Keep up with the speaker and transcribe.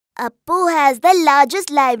Appu has the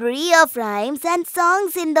largest library of rhymes and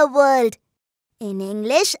songs in the world, in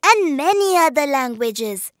English and many other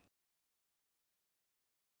languages.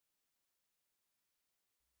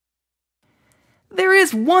 There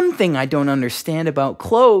is one thing I don't understand about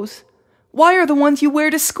clothes. Why are the ones you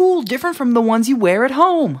wear to school different from the ones you wear at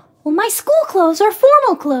home? Well, my school clothes are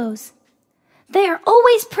formal clothes. They are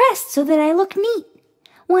always pressed so that I look neat.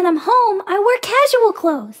 When I'm home, I wear casual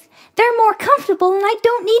clothes. They're more comfortable and I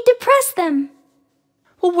don't need to press them.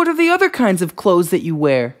 Well, what are the other kinds of clothes that you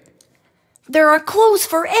wear? There are clothes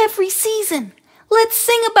for every season. Let's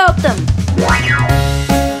sing about them.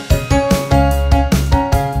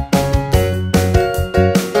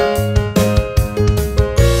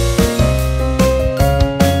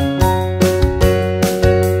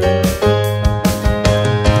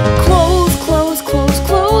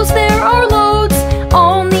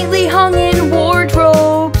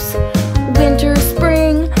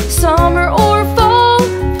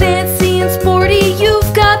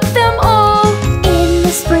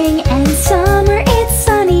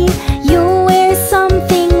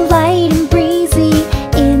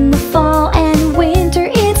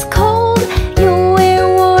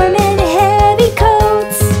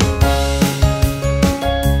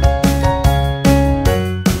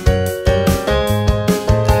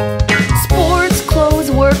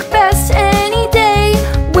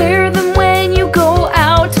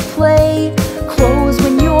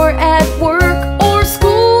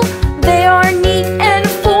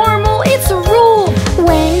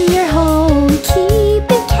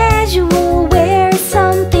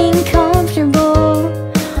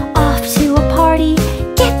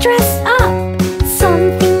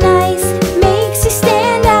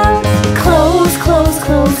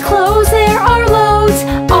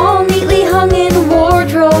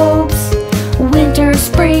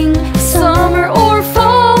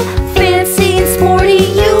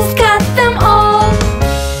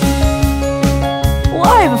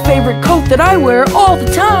 That I wear all the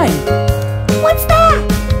time. What's that?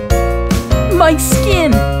 My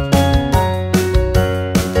skin.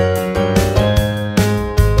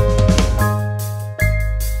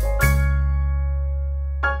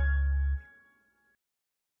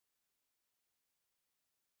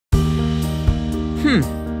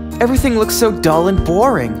 Everything looks so dull and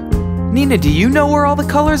boring. Nina, do you know where all the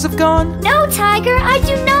colors have gone? No, Tiger, I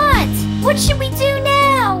do not. What should we do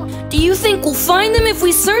now? Do you think we'll find them if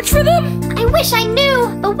we search for them? I wish I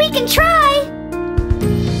knew, but we can try.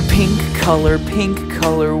 Pink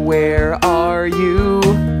color, where are you?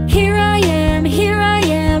 Here I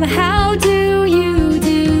am, how do you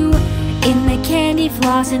do? In the candy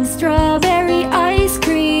floss and strawberry ice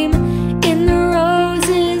cream, in the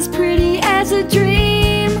roses pretty as a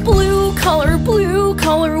dream. Blue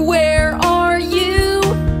color, where are you?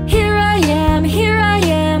 Here I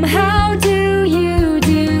am, how do you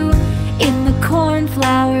do? In the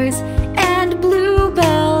cornflowers and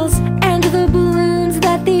bluebells and the balloons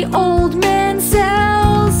that the old man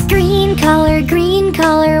sells. Green color,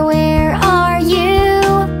 where are you?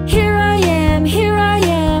 Here I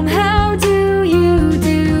am, how do you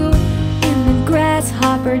do? In the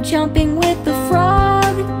grasshopper jumping with the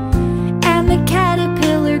frog and the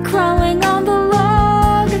caterpillar crawling on the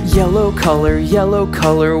log. Yellow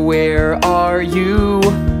color, where are you?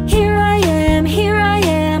 Here I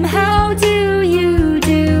am, how do you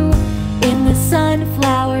do? In the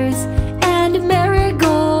sunflowers and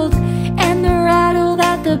marigold and the rattle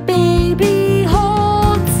that the baby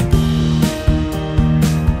holds.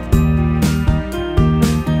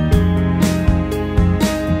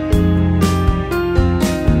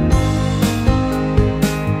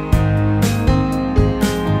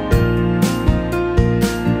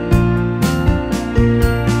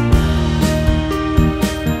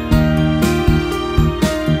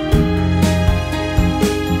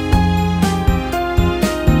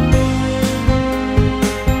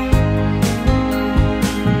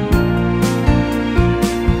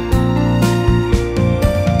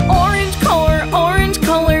 Orange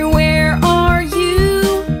color, where are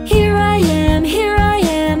you? Here I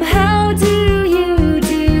am, how do you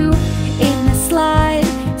do? In the slide,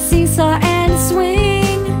 seesaw and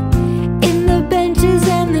swing, in the benches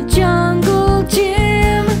and the jungle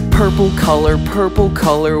gym. Purple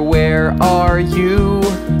color, where are you?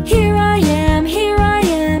 Here I am,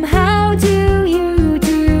 how do you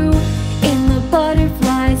do? In the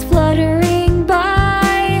butterflies fluttering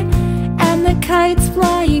by and the kites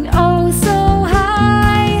flying oh so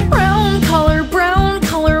high. Brown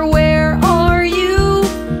color, where are you?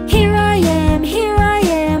 Here I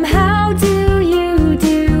am, how do you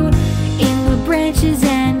do? In the branches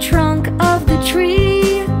and trunk of the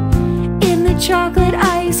tree chocolate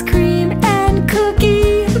ice cream and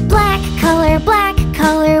cookie. Black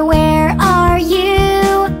color, where are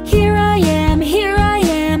you? Here I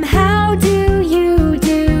am, how do you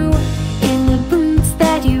do? In the boots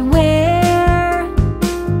that you wear,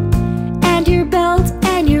 and your belt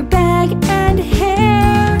and your bag and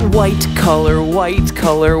hair. White color,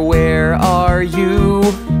 where are you?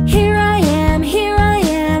 Here I am,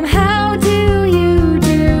 how do you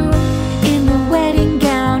do? In the wedding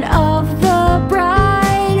gown of the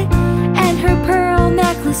bride, and her pearl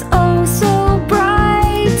necklace oh so bright.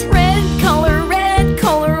 Red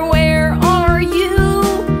color, where are you?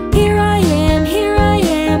 Here I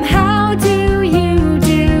am, how do you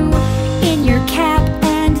do? In your cap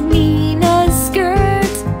and Nina's skirt,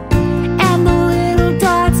 and the little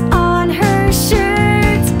dots on her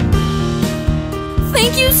shirt.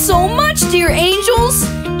 Thank you so much, dear angels.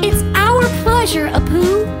 It's our pleasure,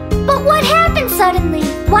 Appu. But what happened suddenly?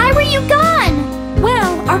 Why were you gone?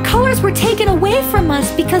 Well, our colors were taken away from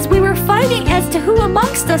us because we were fighting as to who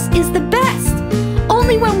amongst us is the best.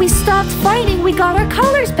 Only when we stopped fighting we got our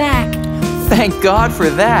colors back. Thank God for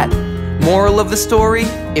that. Moral of the story,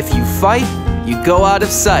 if you fight, you go out of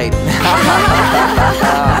sight.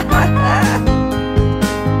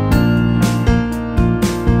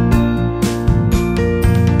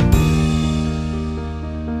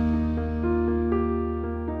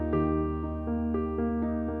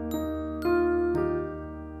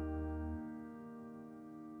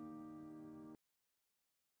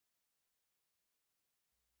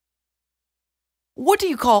 What do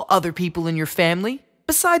you call other people in your family,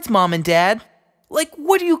 besides mom and dad? Like,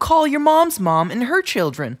 what do you call your mom's mom and her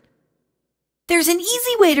children? There's an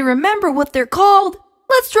easy way to remember what they're called.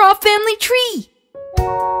 Let's draw a family tree.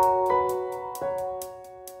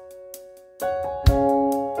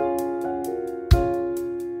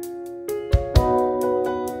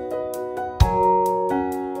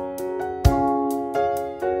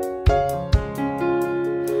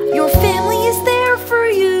 Your family is there for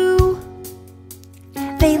you.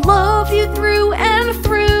 They love you through and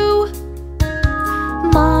through.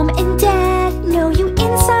 Mom and Dad know you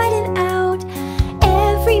inside and out,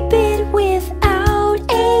 every bit without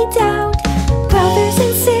a doubt. Brothers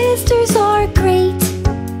and sisters are great.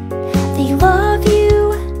 They love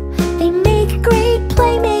you. They make great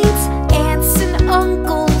playmates. Aunts and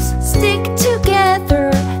uncles stick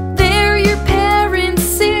together. They're your parents,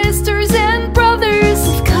 sisters, and brothers.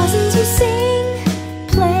 With cousins you sing,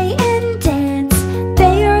 play and dance.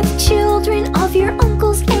 They are the children of your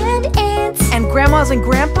uncles and aunts. And grandmas and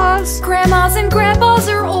grandpas? Grandmas and grandpas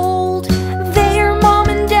are old. They're mom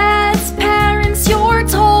and dad's parents, you're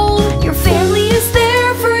told. Your family is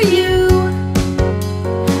there for you.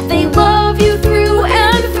 They love you through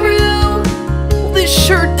and through. Well, this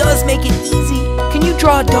sure does make it easy. Can you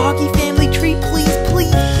draw a doggy family tree, please,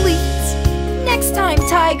 please, please? Next time,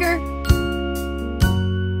 Tiger.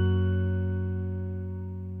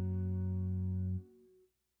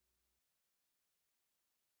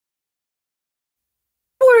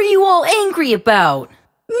 What are you all angry about?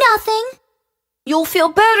 Nothing. You'll feel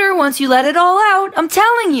better once you let it all out, I'm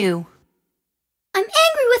telling you. I'm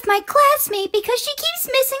angry with my classmate because she keeps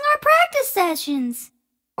missing our practice sessions.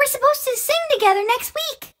 We're supposed to sing together next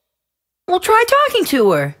week. Well, try talking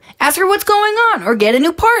to her. Ask her what's going on, or get a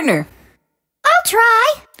new partner. I'll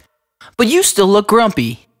try. But you still look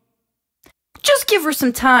grumpy. Just give her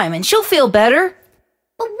some time and she'll feel better.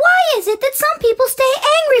 But why is it that some people stay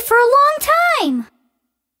angry for a long time?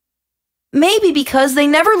 Maybe because they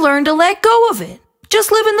never learned to let go of it.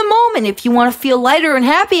 Just live in the moment if you want to feel lighter and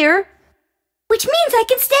happier. Which means I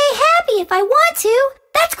can stay happy if I want to.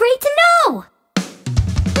 That's great to know.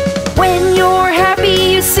 When you're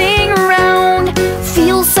happy, you sing around.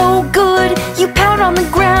 Feel so good, you pound on the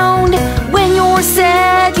ground. When you're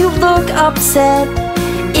sad, you look upset.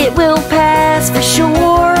 It will pass for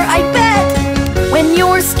sure, I bet. When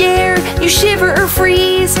you're scared, you shiver or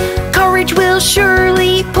freeze. Courage will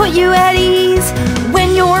surely put you at ease.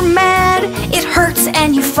 When you're mad, it hurts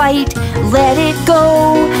and you fight. Let it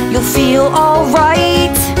go, you'll feel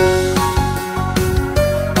alright.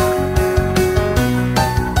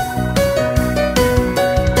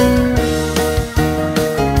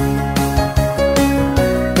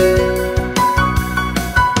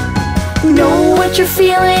 Know what you're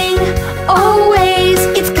feeling, always.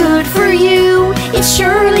 It's good for you, it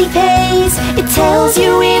surely pays. It tells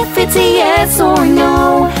you if it's a yes or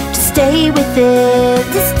no. To stay with it,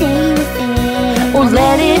 To stay with it. or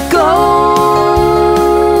let it go.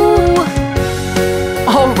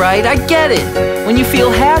 Alright, I get it. When you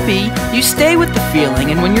feel happy, you stay with the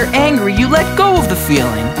feeling, and when you're angry, you let go of the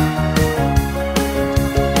feeling.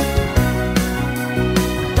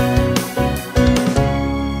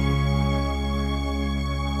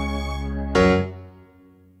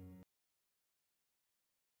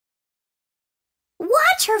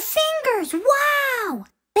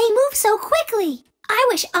 move so quickly. I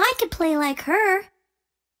wish I could play like her.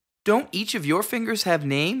 Don't each of your fingers have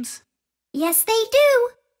names? Yes, they do.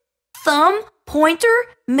 Thumb, pointer,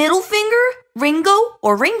 middle finger, ringo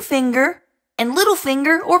or ring finger, and little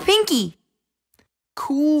finger or pinky.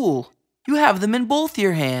 Cool. You have them in both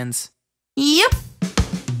your hands. Yep.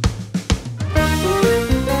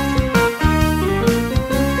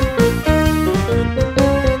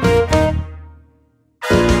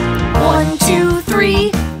 One, two,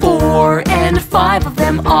 three, 4, and 5 of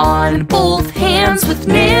them on both hands with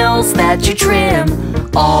nails that you trim.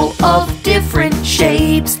 All of different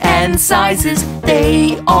shapes and sizes.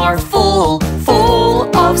 They are full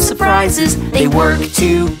of surprises. They work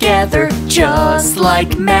together just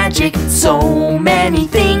like magic. So many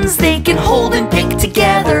things they can hold and pick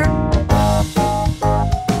together.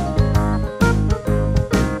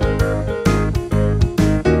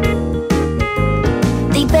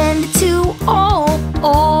 They bend to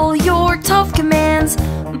all your tough commands.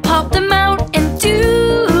 Pop them out and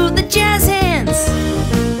do the jazz hands.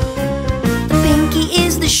 The pinky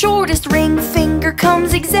is the shortest, ring finger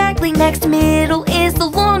comes exactly next. Middle is the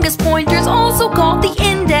longest, pointer's also called the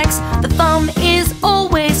index. The thumb is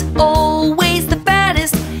always the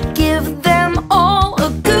fattest. Give them all a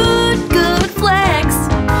good flex.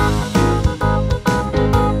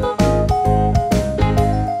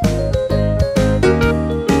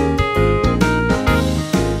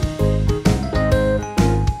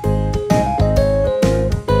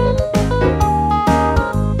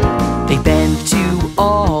 They bend to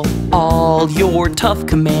all your tough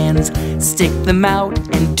commands. Stick them out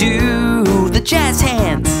and do the jazz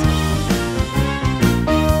hands.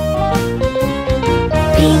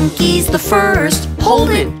 Pinky's the first, hold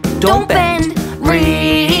it, don't bend.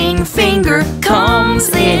 Ring finger comes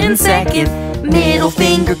in second. Middle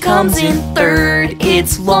finger comes in third,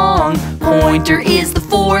 it's long. Pointer is the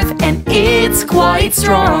fourth and it's quite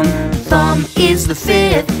strong. Thumb is the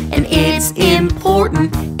fifth and it's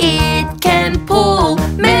important. It can pull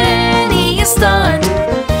many a stunt.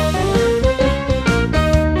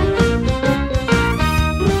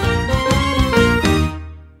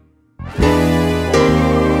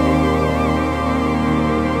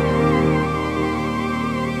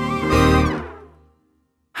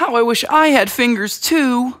 How I wish I had fingers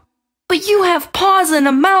too. But you have paws and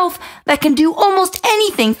a mouth that can do almost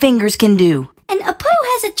anything fingers can do. And Appu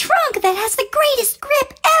has a trunk that has the greatest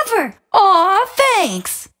grip ever. Aw,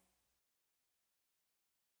 thanks!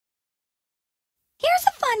 Here's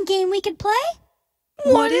a fun game we could play.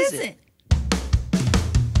 What is it?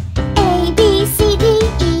 A, B, C, D,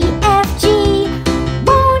 E, F, G.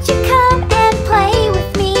 Won't you come and play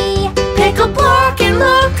with me? Pick a block and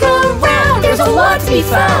look around. There's a lot to be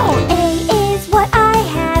found. A is what I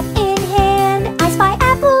have in hand. I spy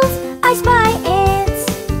apples, I spy ants.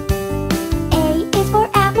 A is for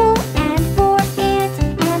apple and for ant,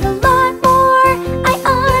 and a lot more I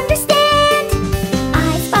understand.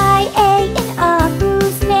 I spy A in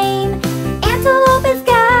Appu's name. Antelope has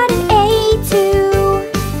got an A too.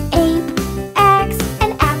 Ape, axe,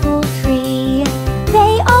 and apple tree.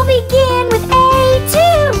 They all begin with A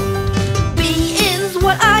too. B is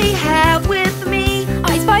what I have with me.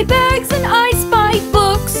 I spy bags and I spy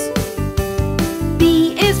books.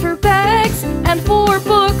 B is for bags and for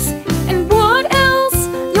books. And what else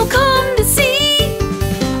you'll come to see?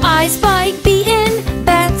 I spy B in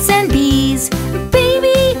bats and bees.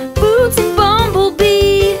 Baby boots and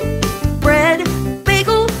bumblebee. Bread,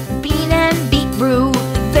 bagel, bean and beetroot.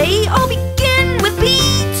 They all begin with B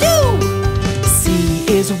too. C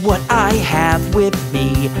is what I have with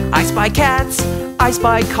me. I spy cats, I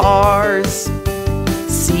spy cars.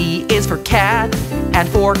 C is for cat and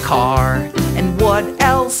for car. And what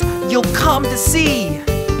else you'll come to see?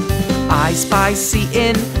 I spy C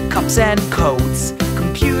in cups and coats,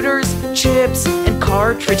 computers, chips and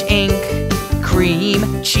cartridge ink,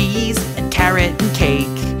 cream, cheese and carrot and cake.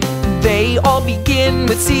 They all begin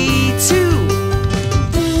with C too.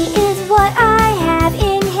 D is what I have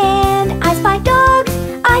in hand. I spy dogs,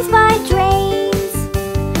 I spy drains.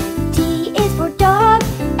 D is for dog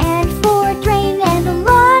and for drain, and a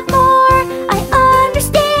lot more I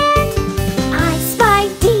understand. I spy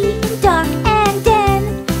D in duck and den,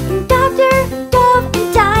 in doctor, dove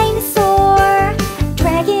and dinosaur,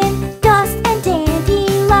 dragon, dust and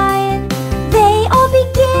dandelion. They all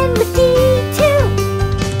begin with D too.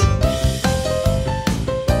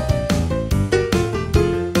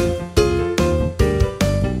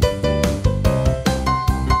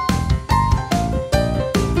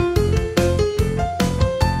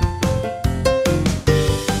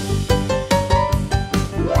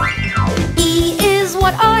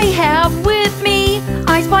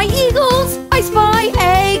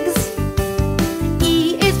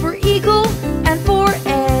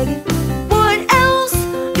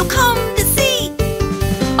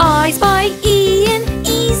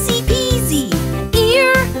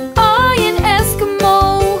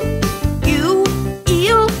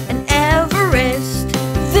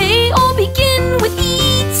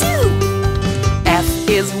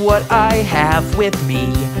 have with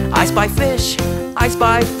me. I spy fish, I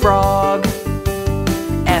spy frog.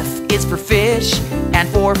 F is for fish and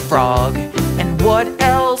for frog. And what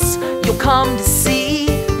else you'll come to see?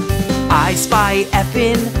 I spy F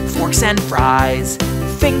in forks and fries,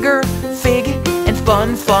 finger, fig, and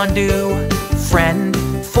fun fondue, friend,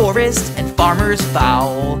 forest, and farmer's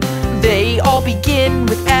fowl. They all begin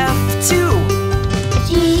with F too.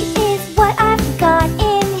 G is what I've got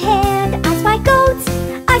in hand. I spy goats,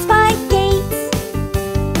 I spy gates.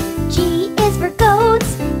 G is for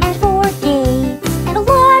goats and for gates, and a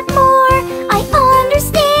lot more I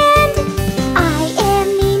understand. I am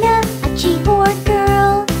Nina, a G for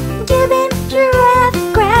girl. Gibbon, giraffe,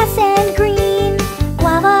 grass and green.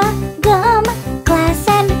 Guava, gum, glass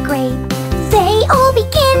and grape. They all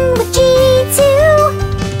begin with G too.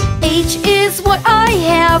 H is what I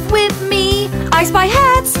have with me. I spy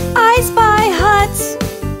hats, I spy huts.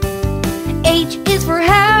 H is for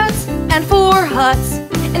hats and for huts.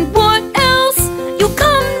 And what else you'll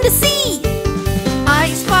come to see?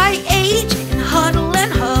 I spy H in huddle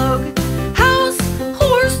and hug, house,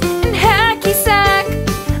 horse, and hacky sack,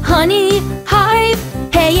 honey, hive,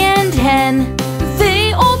 hay and hen.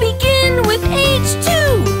 They all begin with H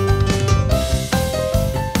too.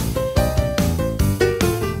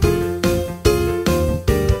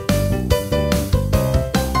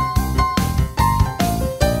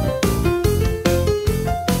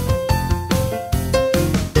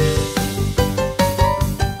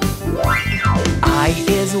 I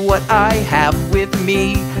is what I have with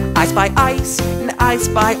me. I spy ice and I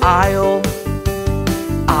spy aisle.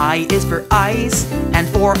 I is for ice and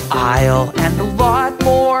for aisle, and a lot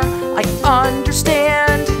more I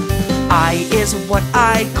understand. I is what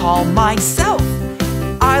I call myself.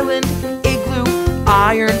 Island, igloo,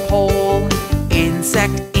 iron pole,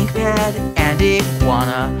 insect, ink pad, and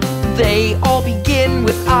iguana. They all begin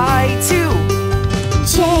with I too.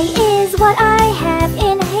 J is what I have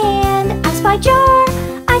in hand. I spy jar,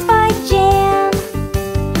 I spy jam.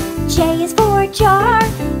 J is for jar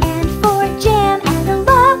and for jam, and a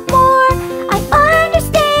lot more I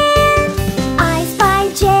understand. I spy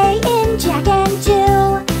J in Jack and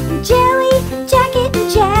Jill, jelly, jacket, and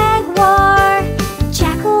jaguar,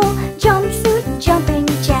 jackal, jumpsuit, jumping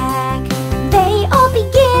jack. They all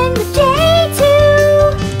begin with J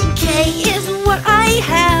too. K is what I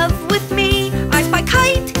have with me. I spy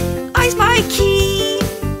kite, I spy key.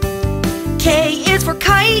 K is for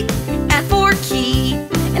kite and for key.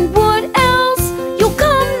 And what else you'll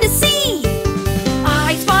come to see?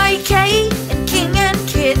 I spy K in king and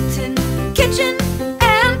kitten, kitchen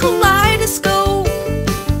and kaleidoscope,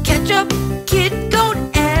 ketchup, kid, goat,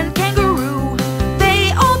 and kangaroo.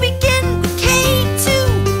 They all begin with K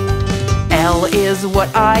too. L is what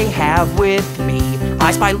I have with me.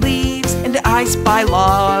 I spy leaves and I spy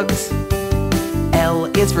logs. L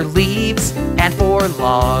is for leaves and for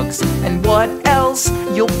logs. And what else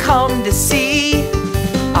you'll come to see?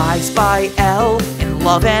 I spy L in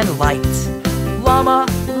love and light, llama,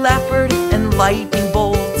 leopard, and lightning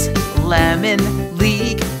bolt, lemon,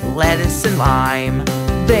 leek, lettuce, and lime.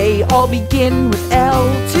 They all begin with L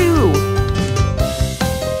too.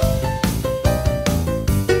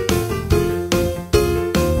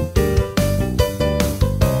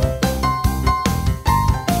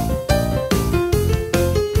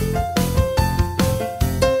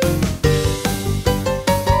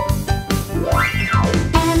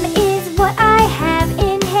 M is what I have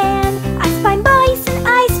in hand. I spy mice and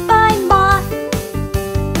I spy moth.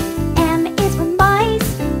 M is for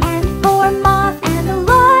mice and for moth, and a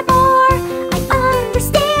lot more I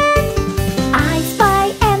understand. I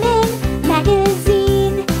spy M in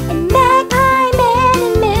magazine, and magpie, man,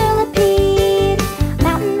 and millipede,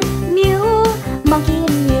 mountain, mule, monkey,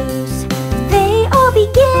 and muse. They all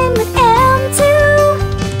begin with M too.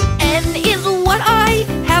 N is what I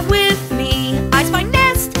have with me. I spy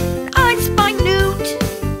nest, I spy newt.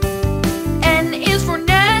 N is for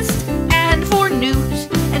nest and for newt.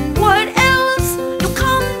 And what else you'll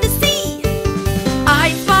come to see?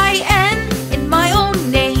 I spy N in my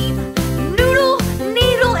own name. Noodle,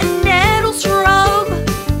 needle, and nettle shrub,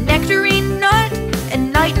 nectarine, nut,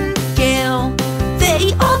 and nightingale.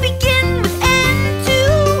 They all begin with N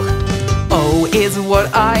too. O is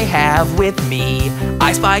what I have with me.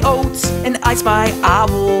 I spy oats and I spy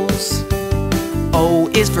owls. O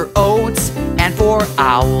is for oats and for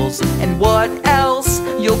owls. And what else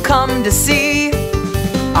you'll come to see?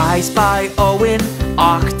 I spy O in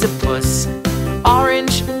octopus,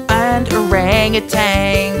 orange, and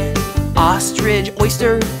orangutan, ostrich,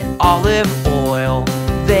 oyster, and olive oil.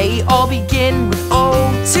 They all begin with O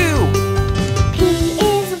too. P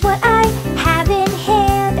is what I have in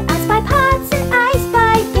hand. I spy pots,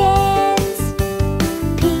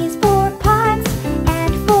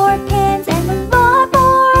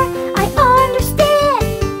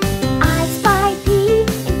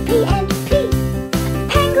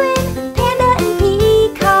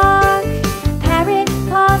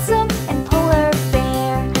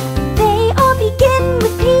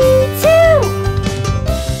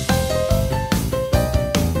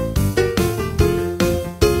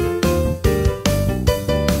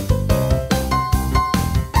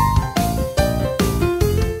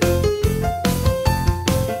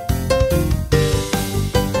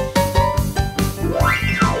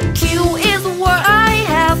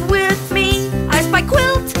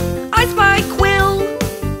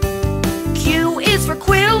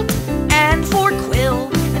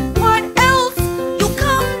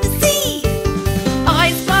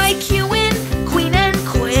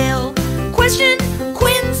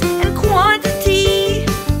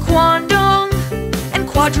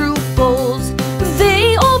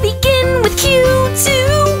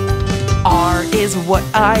 is what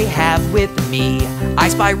I have with me. I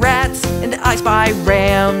spy rats and I spy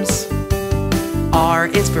rams. R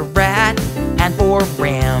is for rat and for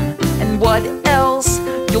ram. And what else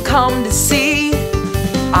you'll come to see?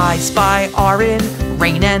 I spy R in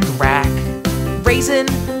rain and rack, raisin,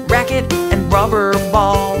 racket, and rubber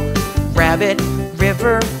ball, rabbit,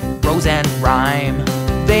 river, rose, and rhyme.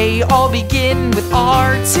 They all begin with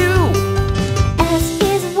R too. S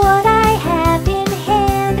is what I have in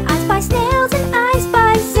hand. I spy snails and I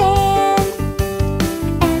spy sand.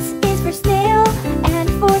 S is for snail and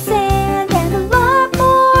for sand, and a lot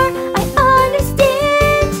more I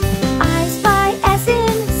understand. I spy S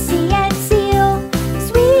in sea and seal,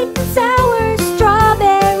 sweet and sour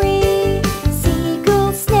strawberry,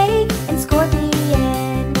 seagull, snake, and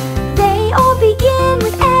scorpion. They all begin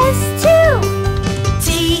with S too.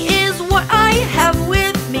 T is what I have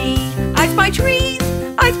with me. I spy trees,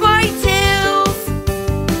 I spy tails.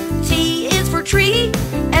 T is for tree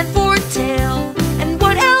and for tail. And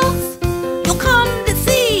what else you'll come to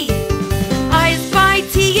see? I spy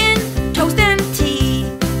T in toast and tea,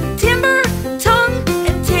 timber, tongue,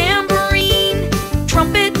 and tambourine,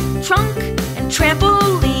 trumpet, trunk, and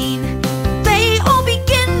trampoline. They all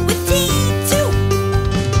begin with T too.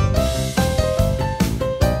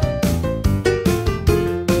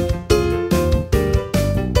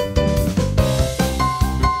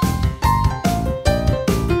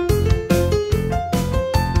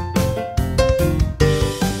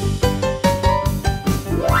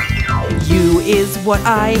 U is what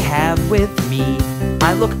I have with me.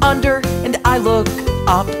 I look under and I look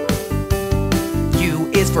up. U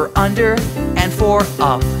is for under and for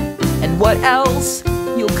up. And what else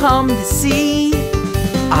you'll come to see?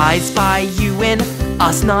 I spy you in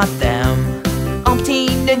us, not them,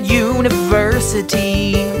 umpteen and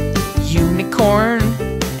university, unicorn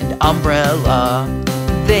and umbrella.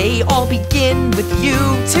 They all begin with U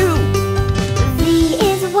too. V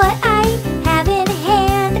is what I have in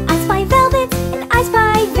hand. I spy velvets and I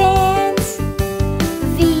spy vans.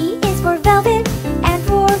 V is for velvet and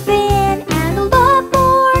for van, and a lot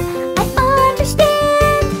more I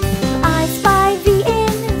understand. I spy V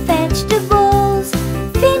in vegetables,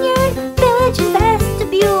 vineyard, village, and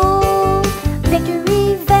vestibule,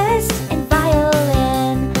 victory, vest, and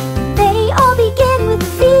violin. They all begin with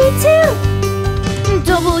V too.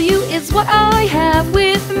 W is what I have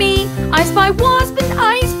with me. I spy wasp and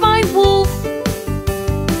I spy wolf.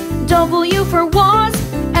 W for wasp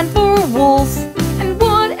and for wolf. And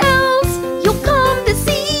what else you'll come to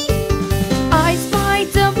see? I spy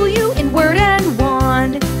W in word and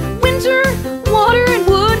wand, winter, water, and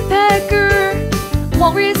woodpecker,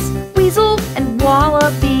 walrus, weasel, and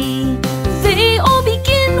wallaby. They all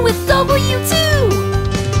begin with W too.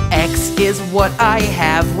 X is what I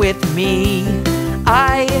have with me.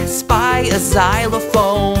 I spy a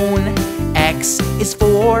xylophone. X is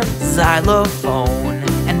for xylophone.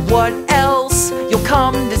 And what else you'll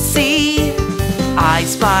come to see? I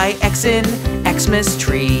spy X in Xmas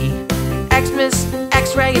tree, Xmas,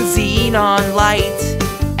 X-ray, and xenon light,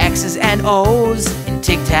 X's and O's in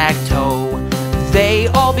tic-tac-toe. They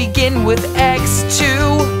all begin with X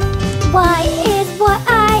too. Y is what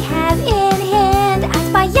I have in hand. I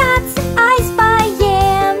spy yachts and I spy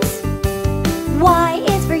yams. Y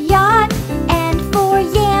is for yacht and for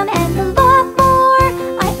yam, and a lot more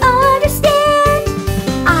I understand.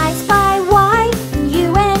 I spy Y and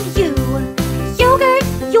U, yogurt,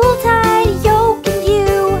 Yuletide, yolk, and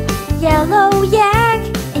you, yellow yak,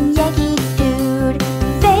 and Yankee dude.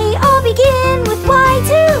 They all begin with Y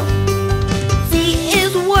too. Z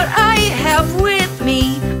is what I have with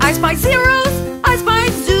me. I spy zeros, I spy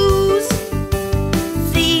zoos.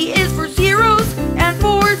 Z is for zeros and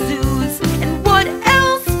for zoos. And what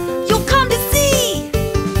else you'll come to see?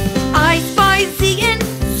 I spy Z in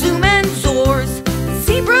zoom and zors,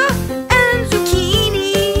 zebra and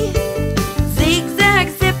zucchini, zigzag,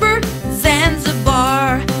 zipper,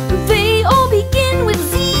 Zanzibar. They all begin with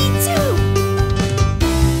Z too.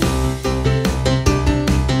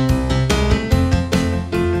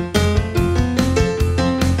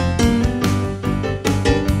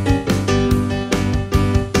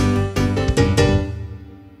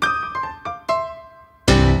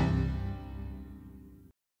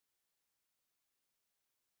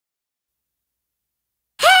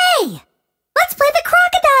 Hey! Let's play the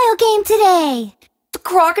crocodile game today! The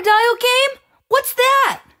crocodile game? What's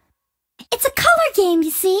that? It's a color game,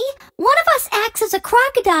 you see. One of us acts as a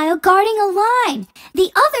crocodile guarding a line.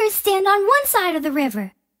 The others stand on one side of the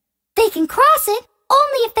river. They can cross it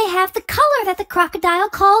only if they have the color that the crocodile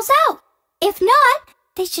calls out. If not,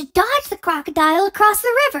 they should dodge the crocodile across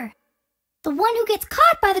the river. The one who gets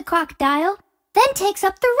caught by the crocodile then takes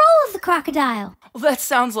up the role of the crocodile. Well, that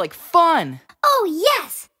sounds like fun. Oh,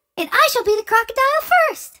 yes! And I shall be the crocodile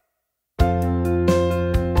first.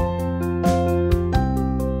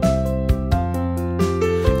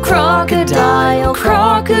 Crocodile,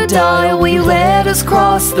 crocodile, will you let us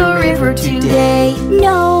cross the river today?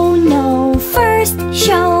 No, no, first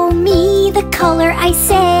show me the color, I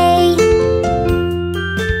say.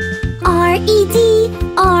 R-E-D,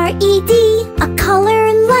 R-E-D, a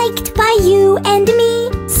color liked by you and me.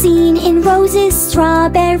 Seen in roses,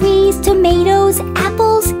 strawberries, tomatoes,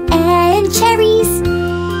 apples, and cherries.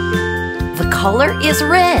 The color is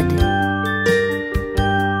red.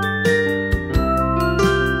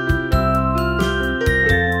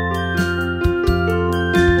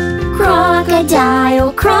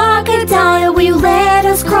 Crocodile, crocodile, will you let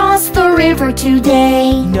us cross the river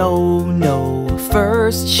today? No, no,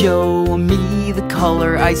 first show me the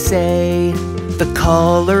color, I say. The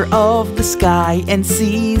color of the sky and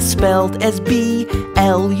sea, spelled as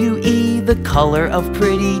B-L-U-E. The color of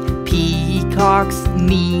pretty peacocks,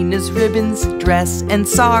 Nina's ribbons, dress, and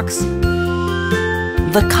socks.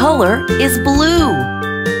 The color is blue.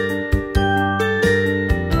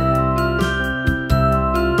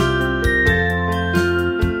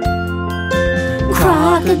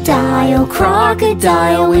 Crocodile,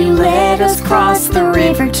 crocodile, will you let us cross the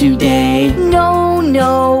river today? No,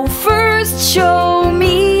 no, first show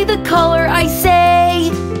me the color, I say.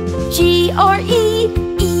 G-R-E-E-N,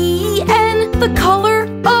 the color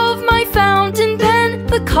of my fountain pen.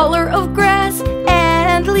 The color of grass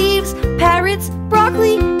and leaves, parrots,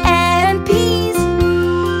 broccoli, and peas.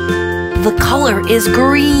 The color is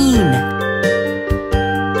green.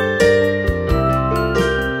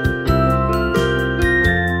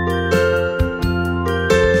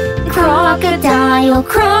 Crocodile,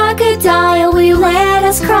 crocodile, will you let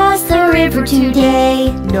us cross the river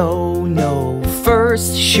today? No, no,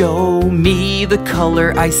 first show me the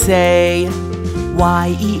color, I say.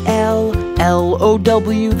 Y-E-L-L-O-W,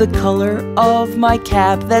 the color of my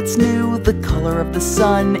cap that's new. The color of the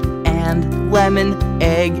sun and lemon,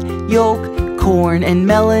 egg, yolk, corn, and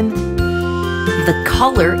melon. The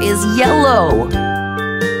color is yellow.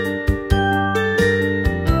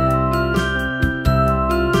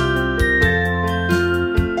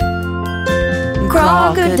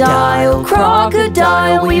 Crocodile,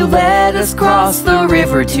 crocodile, will you let us cross the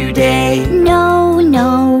river today? No,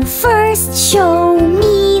 no, first show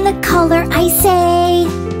me the color, I say.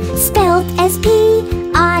 Spelled as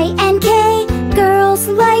P-I-N-K. Girls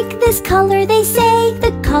like this color, they say.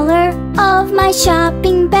 The color of my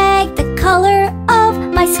shopping bag, the color of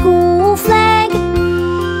my school flag.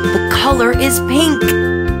 The color is pink.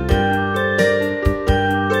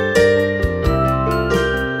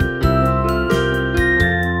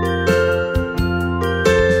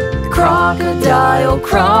 Crocodile,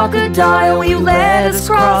 crocodile, will you let us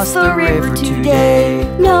cross the river today?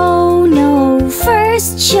 No, no,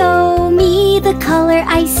 first show me the color,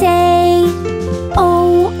 I say.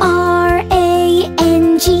 O-R-A-N-G-E.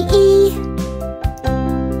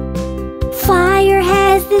 Fire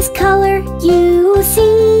has this color, you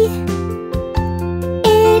see.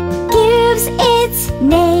 It gives its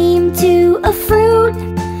name to a fruit.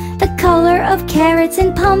 The color of carrots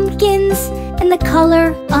and pumpkins, and the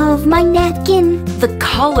color of my napkin. The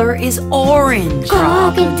color is orange.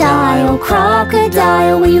 Crocodile,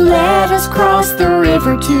 crocodile, will you let us cross the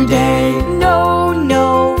river today? No,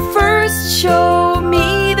 no, first show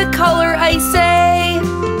me the color, I say.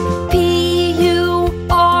 P-U-R-P-L-E.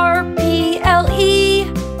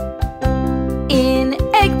 In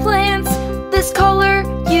eggplants, this color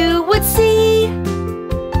you would see.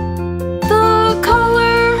 The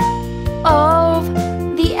color of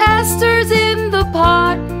the asters in the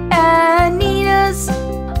pot and Nina's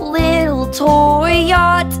little toy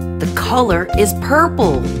yacht. The color is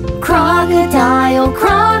purple. Crocodile,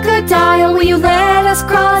 crocodile, will you let us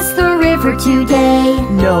cross the river today?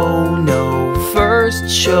 No, no, first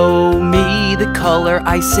show me the color,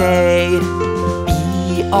 I say.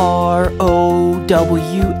 B-R-O-W-N.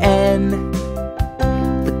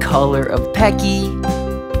 The color of Pecky,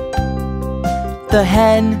 the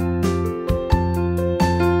hen.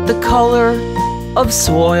 The color of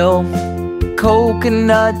soil,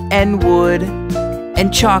 coconut and wood,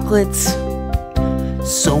 and chocolates.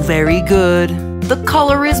 So very good. The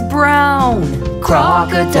color is brown.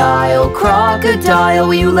 Crocodile, crocodile,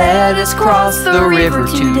 will you let us cross the river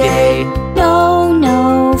today? No,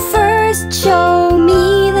 no, first show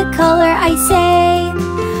me the color, I say.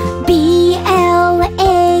 B-L-A-C-K.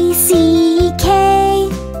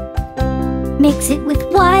 Mix it with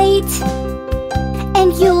white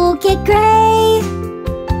and you'll get gray.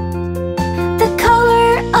 The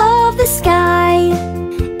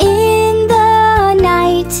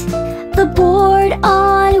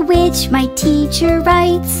which my teacher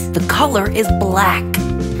writes. The color is black.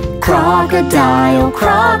 Crocodile,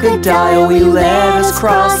 crocodile, will you let us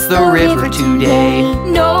cross the river today?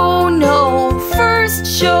 No, no, first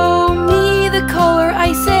show me the color,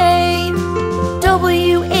 I say.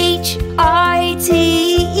 W-H-I-T-E.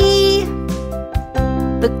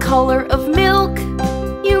 The color of milk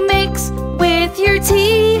you mix with your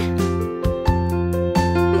tea.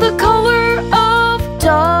 The color of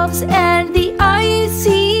doves and the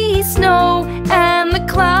icy snow, and the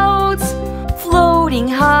clouds floating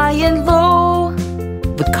high and low.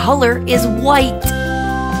 The color is white.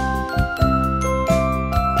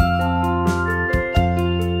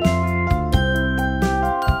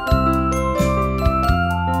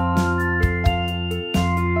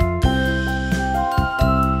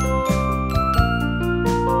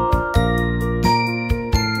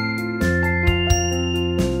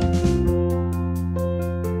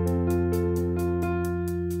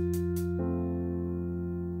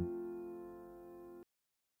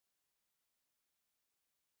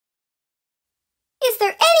 Is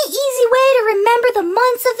there any easy way to remember the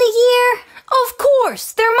months of the year? Of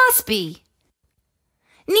course, there must be.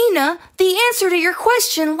 Nina, the answer to your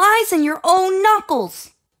question lies in your own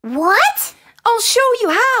knuckles. What? I'll show you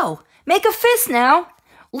how. Make a fist now.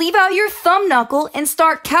 Leave out your thumb knuckle and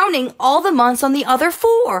start counting all the months on the other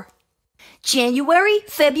 4. January,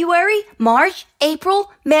 February, March,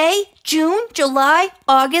 April, May, June, July,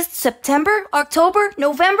 August, September, October,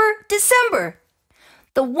 November, December.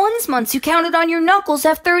 The months you counted on your knuckles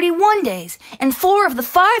have 31 days, and 4 of the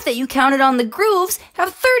 5 that you counted on the grooves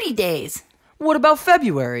have 30 days. What about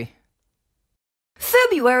February?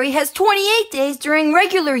 February has 28 days during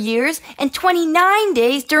regular years and 29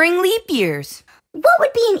 days during leap years. What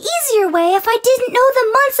would be an easier way if I didn't know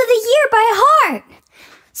the months of the year by heart?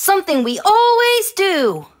 Something we always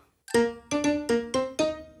do.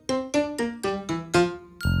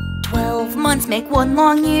 12 months make one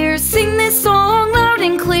long year. Sing this song loud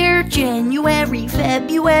and clear. January,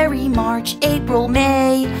 February, March, April,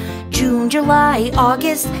 May, June, July,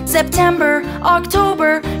 August, September,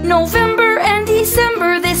 October, November, and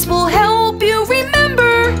December. This will help you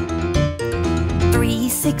remember.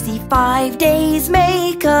 365 days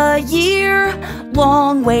make a year.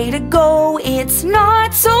 Long way to go, it's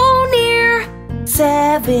not so near.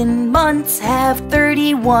 7 months have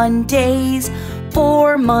 31 days.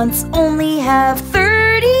 4 months only have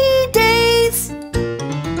 30 days.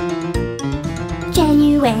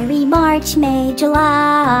 January, March, May,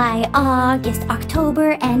 July, August,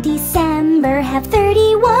 October, and December have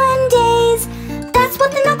 31 days. That's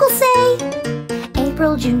what the knuckles say.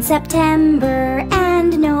 April, June, September,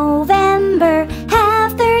 and November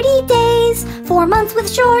have 30 days. 4 months with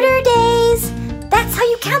shorter days. That's how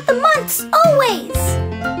you count the months, always.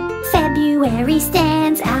 February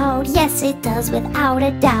stands out, yes it does without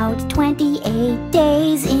a doubt. 28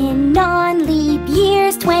 days in non-leap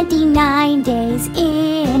years, 29 days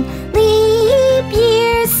in leap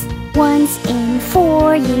years. Once in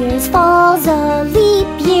 4 years falls a leap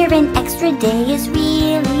year. An extra day is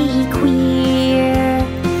really queer.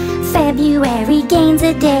 February gains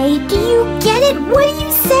a day, do you get it? What do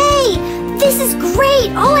you say? This is great!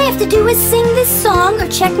 All I have to do is sing this song or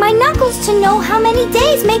check my knuckles to know how many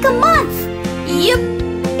days make a month. Yep,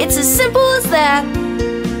 it's as simple as that.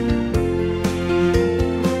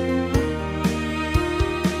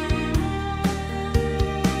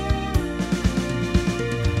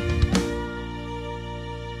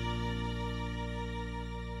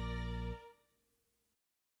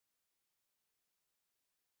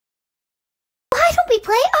 Why don't we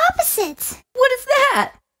play opposites? What is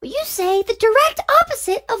that? You say the direct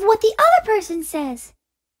opposite of what the other person says.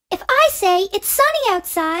 If I say it's sunny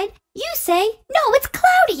outside, you say, no, it's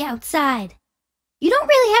cloudy outside. You don't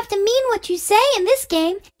really have to mean what you say in this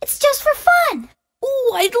game. It's just for fun.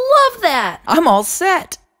 Ooh, I'd love that. I'm all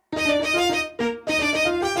set.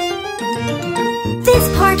 This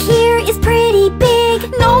park here is pretty big.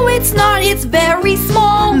 No, it's not. It's very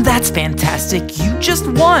small. That's fantastic. You just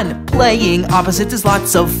won. Playing opposites is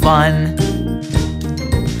lots of fun.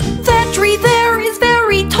 That tree there is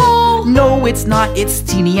very tall. No, it's not. It's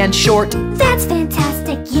teeny and short. That's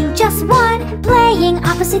fantastic. You just won. Playing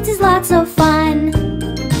opposites is lots of fun.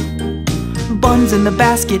 Buns in the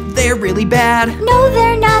basket, they're really bad. No,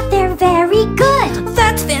 they're not. They're very good.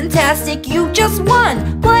 That's fantastic. You just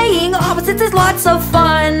won. Playing opposites is lots of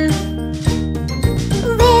fun.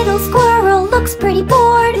 Little squirrel looks pretty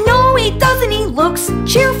bored. No, he doesn't. He looks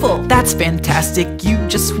cheerful. That's fantastic. You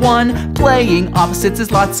just won. Playing opposites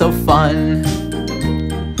is lots of fun.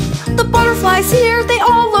 The butterflies here, they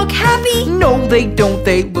all look happy. No, they don't.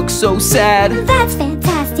 They look so sad. That's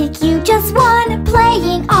fantastic. fantastic, you just won!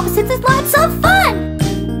 Playing opposites is lots of fun!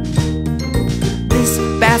 This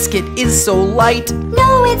basket is so light.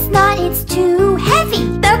 No, it's not, it's too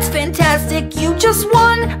heavy! That's fantastic, you just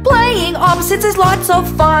won! Playing opposites is lots of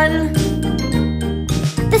fun!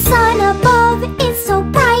 The sun above is so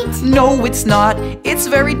bright! No, it's not. It's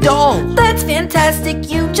very dull. That's fantastic,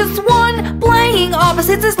 you just won! Playing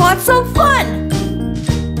opposites is lots of fun!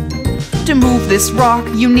 To move this rock,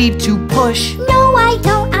 you need to push. No, I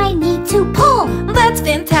don't, I need to pull! That's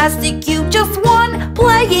fantastic, you just won!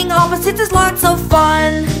 Playing opposites is lots of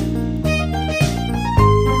fun!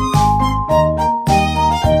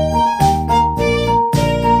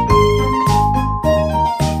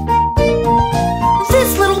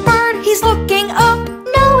 This little bird, he's looking up.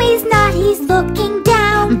 No, he's not, he's looking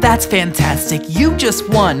down! That's fantastic. You just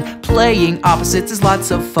won. Playing opposites is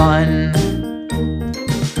lots of fun.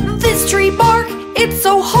 This tree bark, it's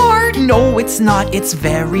so hard. No, it's not. It's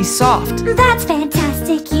very soft. That's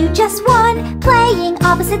fantastic, you just won! Playing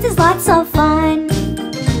opposites is lots of fun!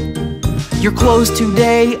 Your clothes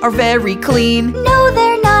today are very clean. No,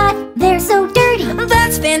 they're not, they're so dirty!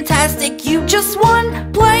 That's fantastic, you just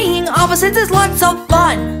won! Playing opposites is lots of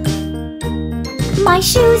fun! My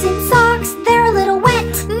shoes and socks, they're a little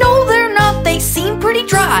wet! No, they're not, they seem pretty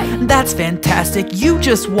dry. That's fantastic. You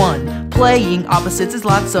just won. Playing opposites is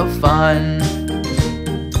lots of fun.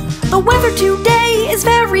 The weather today is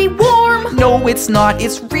very warm. No, it's not.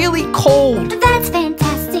 It's really cold. That's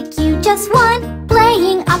fantastic, you just won!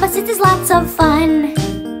 Playing opposites is lots of fun!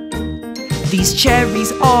 These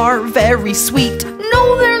cherries are very sweet.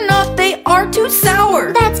 No, they're not, they are too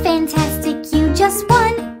sour. That's fantastic, you just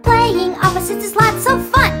won! Playing opposites is lots of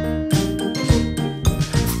fun!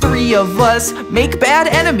 3 of us make bad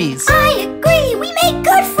enemies. I agree, we make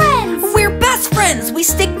good friends! We're best friends, we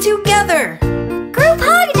stick together. Group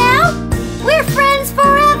hug now! We're friends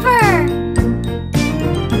forever!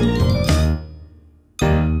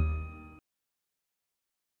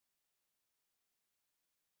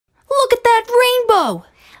 Look at that rainbow.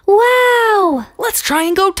 Wow! Let's try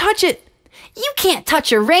and go touch it. You can't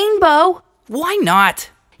touch a rainbow. Why not?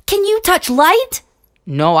 Can you touch light?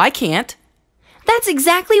 No, I can't. That's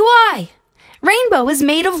exactly why. Rainbow is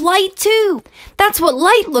made of light too. That's what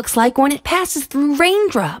light looks like when it passes through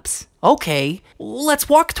raindrops. Okay, let's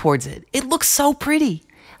walk towards it. It looks so pretty.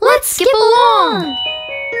 Let's skip along.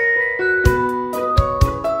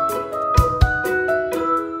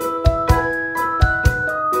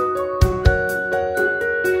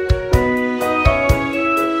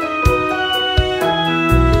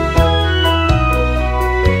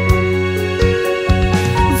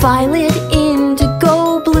 Violet,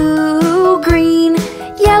 indigo, blue, green,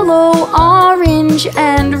 yellow, orange,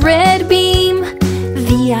 and red beam.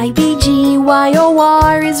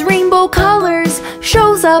 VIBGYOR is rainbow colors,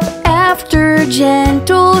 shows up after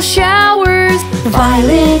gentle showers.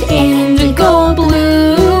 Violet, indigo,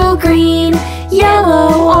 blue, green,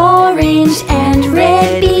 yellow, orange, and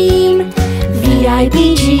red beam.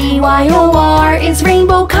 VIBGYOR is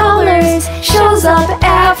rainbow colors, shows up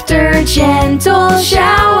after gentle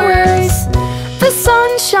showers. The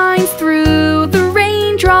sun shines through the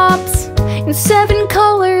raindrops in 7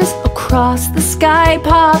 colors across the sky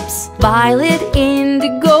pops. Violet,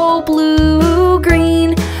 indigo, blue,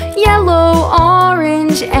 green, yellow,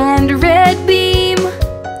 orange, and red beam.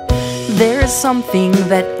 There's something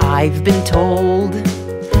that I've been told.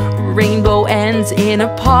 Rainbow ends in a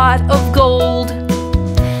pot of gold.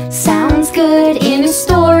 Sounds good in a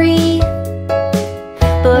story,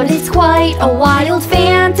 but it's quite a wild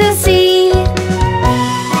fantasy.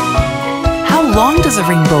 How long does a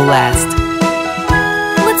rainbow last?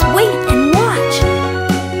 Let's wait and watch.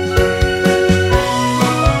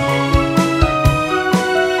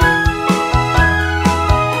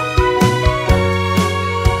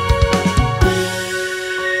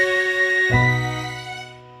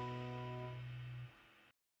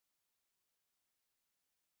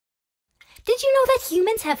 Did you know that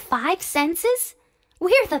humans have 5 senses?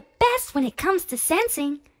 We're the best when it comes to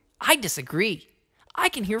sensing. I disagree. I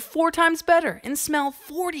can hear 4 times better and smell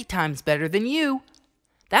 40 times better than you.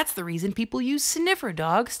 That's the reason people use sniffer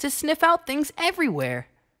dogs to sniff out things everywhere.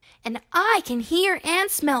 And I can hear and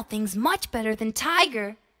smell things much better than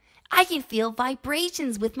Tiger. I can feel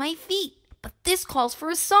vibrations with my feet, but this calls for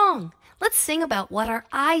a song. Let's sing about what our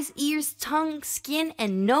eyes, ears, tongue, skin,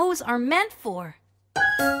 and nose are meant for.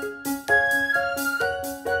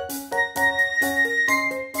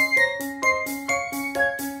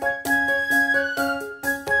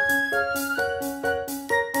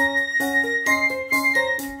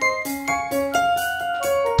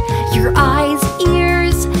 Your eyes,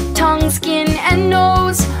 ears, tongue, skin, and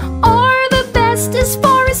nose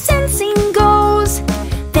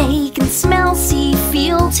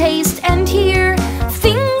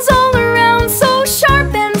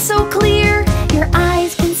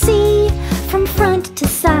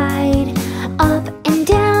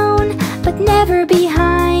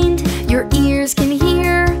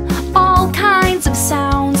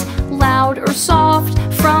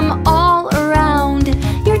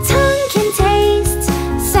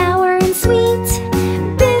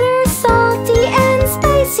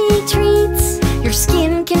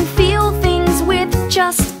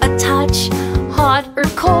or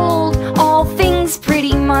cold, all things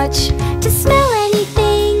pretty much. To smell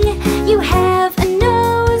anything, you have a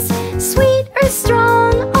nose. Sweet or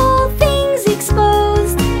strong, all things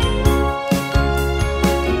exposed.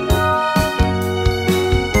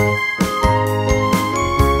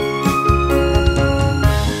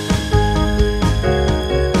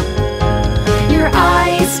 Your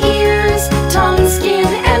eyes, ears, tongue, skin,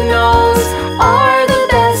 and nose are the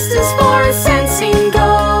best as far as sensing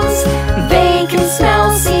goes. They can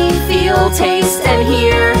smell, see, feel, taste, and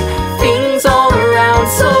hear things all around,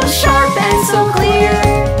 so sharp and so clear.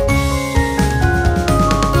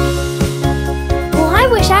 Well, I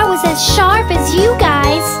wish I was as sharp as you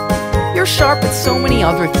guys. You're sharp at so many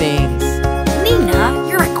other things. Nina,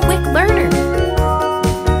 you're a quick learner.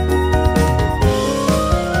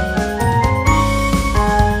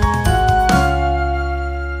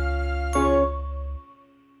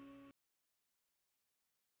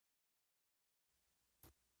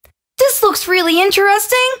 This looks really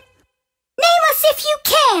interesting. Name us if you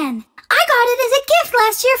can. I got it as a gift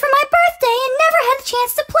last year for my birthday and never had a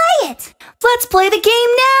chance to play it. Let's play the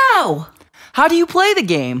game now. How do you play the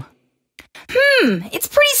game? It's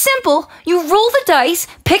pretty simple. You roll the dice,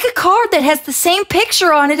 pick a card that has the same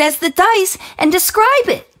picture on it as the dice, and describe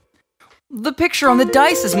it. The picture on the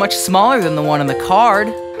dice is much smaller than the one on the card.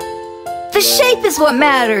 The shape is what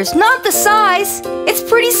matters, not the size. It's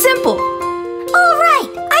pretty simple. All right,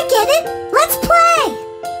 I get it. Let's play.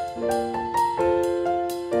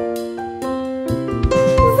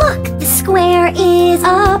 Look, the square is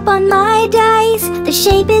up on my dice. The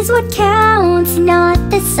shape is what counts, not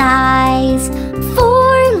the size.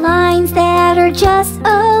 4 lines that are just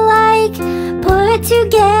alike, put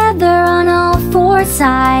together on all 4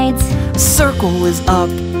 sides. Circle is up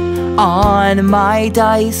on my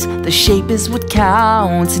dice. The shape is what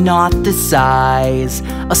counts, not the size.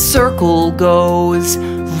 A circle goes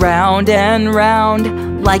round and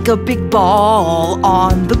round like a big ball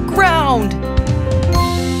on the ground.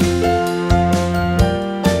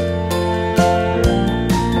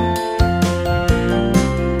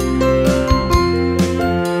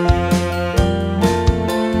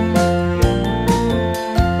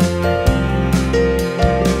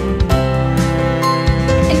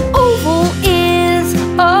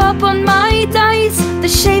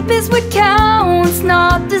 Shape is what counts,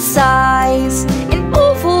 not the size. An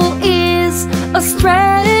oval is a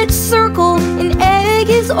stretched circle. An egg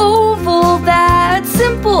is oval, that's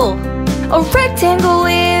simple. A rectangle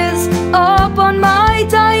is up on my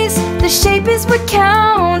dice. The shape is what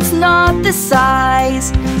counts, not the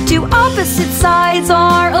size. 2 opposite sides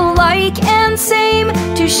are alike and same.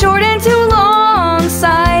 2 short and 2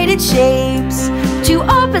 long-sided shapes. 2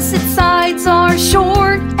 opposite sides are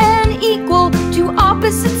short and equal. 2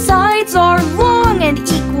 opposite sides are long and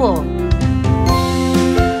equal.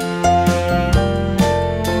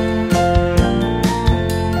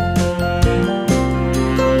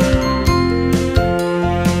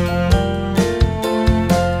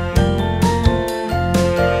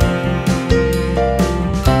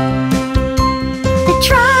 The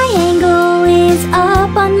triangle is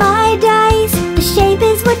up on my dice. The shape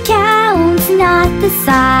is what counts, not the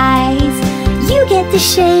size. You get the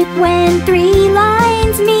shape when 3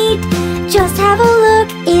 lines meet. Just have a look,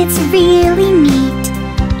 it's really neat.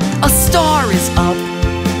 A star is up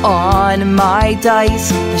on my dice.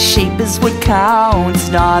 The shape is what counts,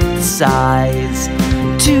 not the size.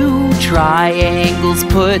 2 triangles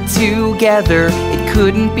put together. It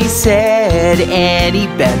couldn't be said any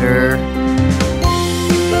better.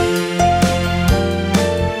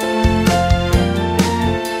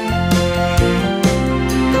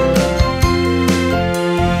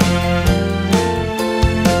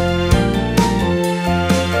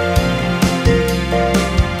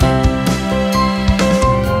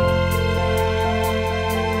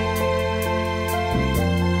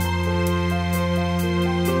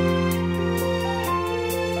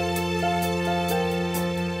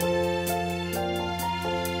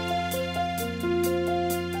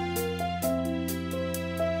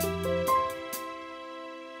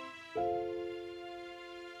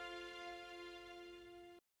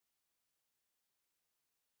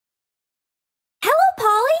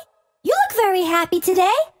 Very happy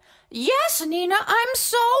today. Yes, Nina, I'm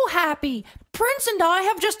so happy. Prince and I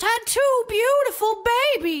have just had 2 beautiful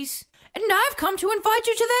babies. And I've come to invite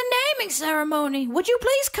you to their naming ceremony. Would you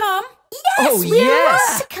please come? Yes, we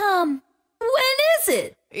love to come. When is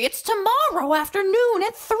it? It's tomorrow afternoon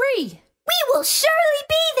at 3. We will surely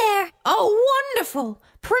be there. Oh, wonderful.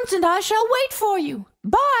 Prince and I shall wait for you.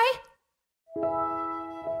 Bye.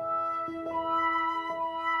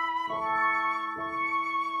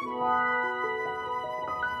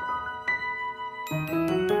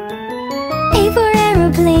 A for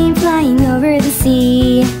aeroplane flying over the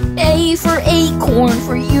sea. A for acorn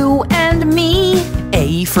for you and me.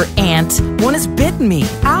 A for ant, one has bitten me,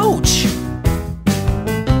 ouch!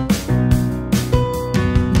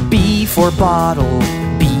 B for bottle,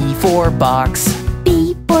 B for box.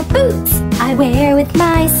 B for boots I wear with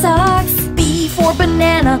my socks. B for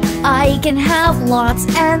banana, I can have lots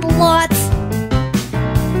and lots.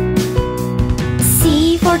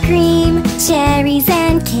 C for cream, cherries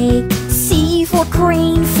and cake. C for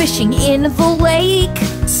crane fishing in the lake.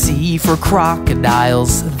 C for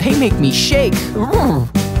crocodiles, they make me shake. Ooh.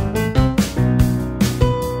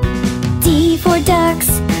 D for ducks,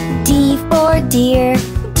 D for deer.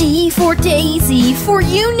 D for daisy for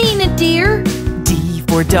you, Nina dear. D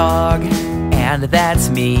for dog, and that's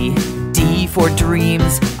me. D for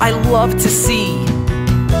dreams, I love to see.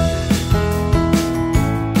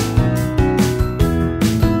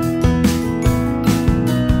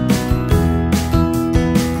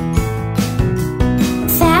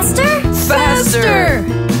 Faster!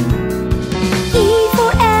 E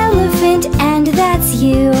for elephant, and that's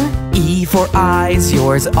you. E for eyes,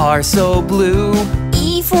 yours are so blue.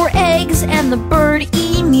 E for eggs and the bird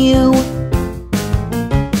emu.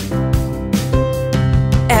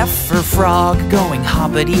 F for frog, going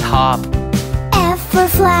hoppity hop. F for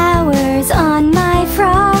flowers on my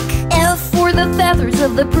frock. F for the feathers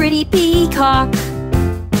of the pretty peacock.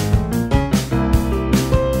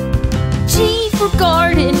 G for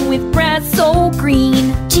garden with grass so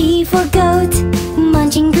green. G for goat,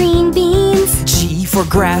 munching green beans. G for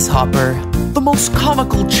grasshopper, the most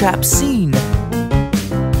comical chap seen.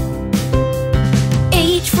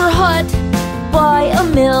 H for hut by a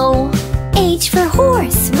mill. H for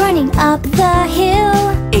horse, running up the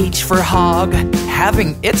hill. H for hog,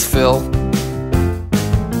 having its fill.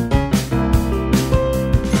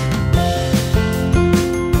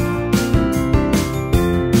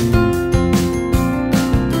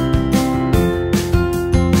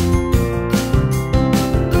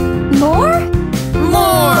 More?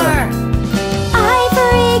 I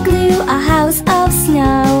for igloo, a house of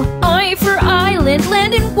snow. I for island,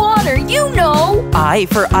 land and water, you know. I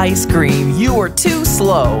for ice cream, you are too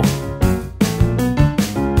slow.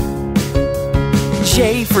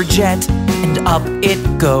 J for jet, and up it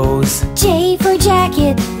goes. J for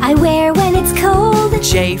jacket, I wear when it's cold.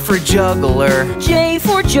 J for juggler. J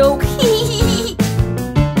for joke, hee hee hee.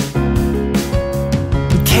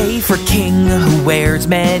 K for king, who wears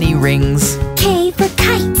many rings. K for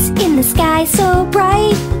kites, in the sky so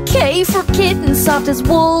bright. K for kitten, soft as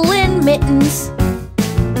woolen mittens.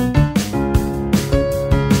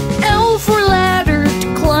 L for ladder,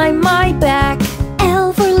 to climb my back.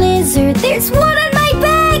 L for lizard, there's one on my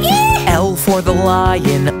bag. L for the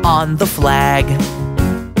lion on the flag.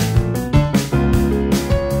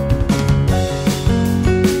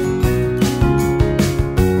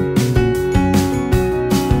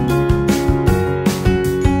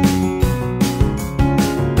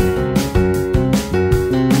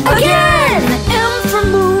 Again! M for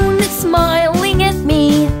moon, smiling at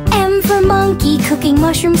me. M for monkey, cooking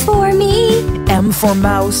mushrooms for me. M for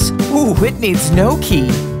mouse, ooh, it needs no key.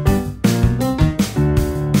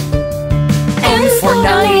 N for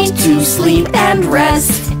night, to sleep and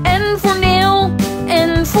rest. N for nail,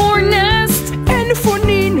 N for nest. N for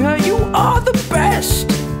Nina, you are the best.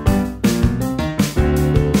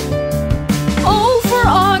 O for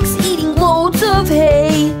ox, eating loads of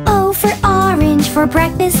hay. O for orange, for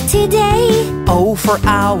breakfast today. O for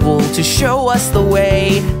owl, to show us the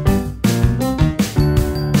way.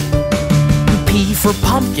 P for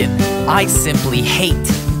pumpkin, I simply hate.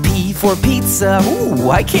 P for pizza, ooh,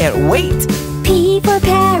 I can't wait. P for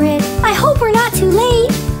parrot, I hope we're not too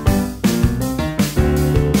late.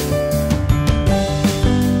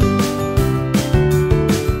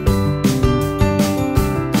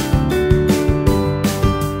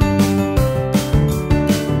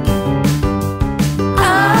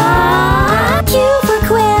 Q for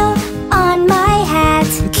quail, on my hat.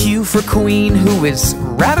 Q for queen, who is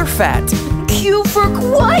rather fat. Q for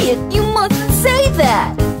quiet, you mustn't say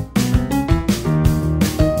that.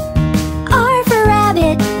 R for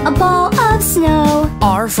rabbit, a ball of snow.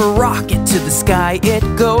 R for rocket, to the sky it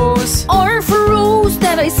goes. R for rose,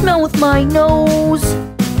 that I smell with my nose.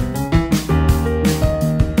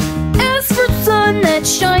 S for sun, that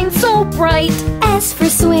shines so bright. S for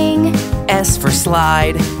swing. S for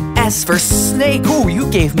slide. S for snake, ooh, you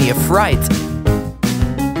gave me a fright.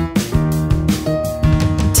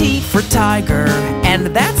 T for tiger, and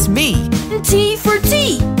that's me. T for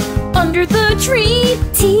tea, under the tree.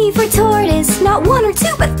 T for tortoise, not one or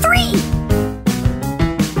two but three.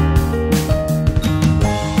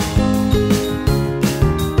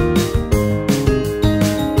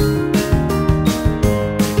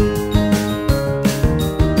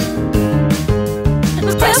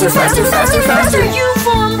 faster, faster, faster. U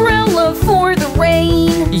for umbrella for the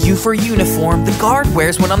rain. U for uniform, the guard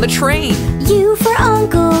wears one on the train. U for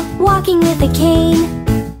uncle, walking with a cane.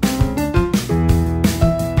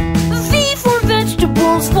 V for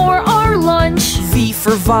vegetables for our lunch. V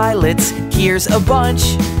for violets, here's a bunch.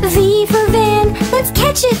 V for van, let's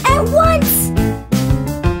catch it at once.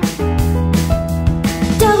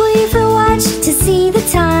 W for watch, to see the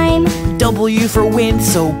time. W for wind,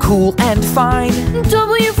 so cool and fine.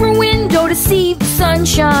 W for window to see the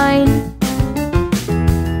sunshine.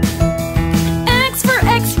 X for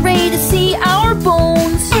x-ray to see our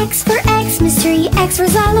bones. X for Xmas tree, X for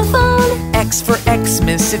xylophone. X for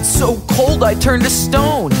Xmas, it's so cold I turned to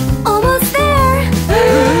stone. Almost there.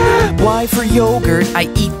 Y for yogurt, I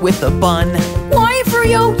eat with a bun. Y for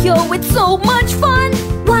yo-yo, it's so much fun.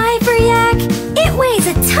 Y for yak, it weighs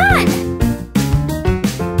a ton.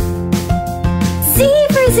 Z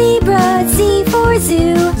for zebra, Z for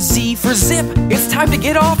zoo. Z for zip, it's time to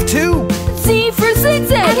get off too. Z for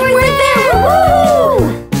zigzag, And we're there!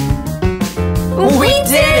 Woo! We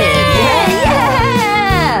did it!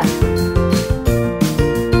 Yeah!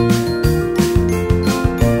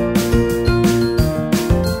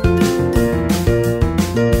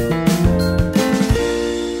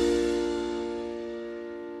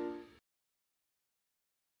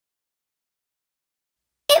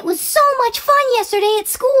 It was so much fun yesterday at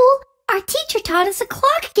school. Our teacher taught us a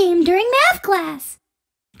clock game during math class.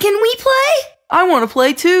 Can we play? I want to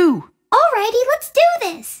play too. Alrighty, let's do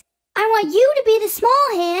this. I want you to be the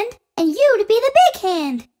small hand and you to be the big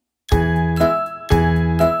hand.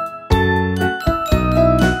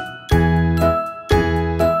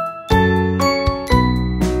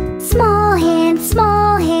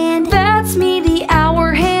 Small hand, That's me, the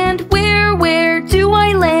hour hand. Where do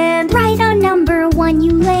I land? right on number 1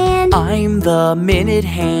 you land. I'm the minute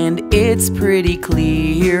hand, it's pretty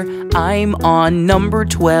clear. I'm on number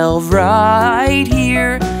 12 right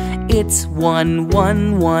here. It's 1,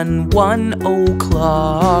 1, 1, 1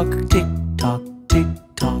 o'clock. Tick tock, tick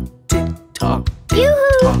tock, tick tock, tick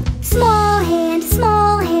Yoo-hoo! tock. Small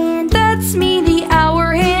hand, That's me, the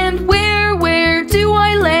hour hand. Where do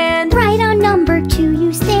I land? right on number 2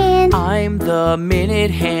 you stand. I'm the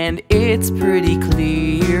minute hand, it's pretty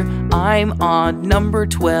clear. I'm on number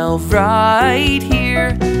 12 right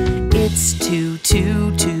here. It's 2,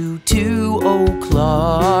 2, 2, 2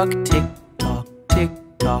 o'clock. Tick tock, tick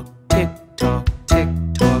tock, tick tock, tick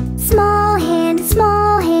tock. Small hand,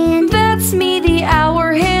 That's me, the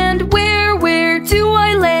hour hand. Where do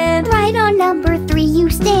I land? right on number 3 you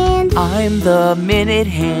stand. I'm the minute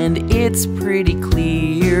hand, it's pretty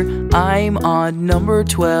clear. I'm on number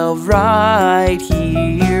 12 right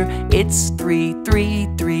here. It's 3, 3,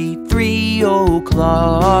 3, 3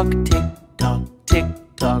 o'clock. Tick tock, tick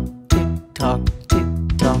tock, tick tock,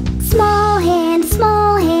 tick tock. Small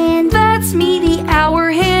hand, That's me, the hour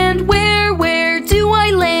hand. Where do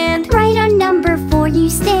I land? right on number 4 you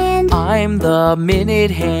stand. I'm the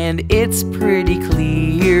minute hand, it's pretty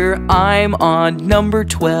clear. I'm on number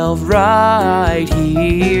 12 right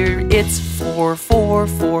here. It's 4, 4,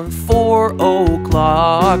 4, 4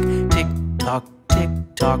 o'clock. Tick tock, tick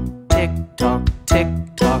tock, tick tock, tick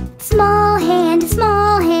tock. Small hand,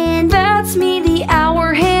 That's me, the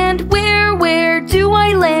hour hand. Where do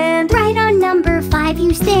I land? right on number 5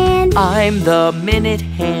 you stand. I'm the minute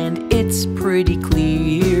hand, it's pretty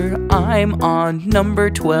clear. I'm on number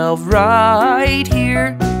 12 right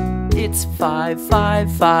here. It's 5,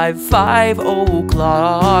 5, 5, 5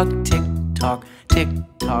 o'clock. Tick tock, tick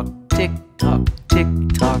tock, tick tock, tick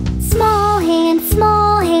tock. Small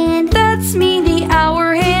hand, That's me, the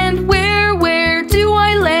hour hand. Where do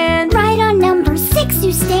I land? right on number 6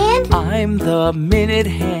 you stand. I'm the minute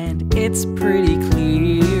hand, it's pretty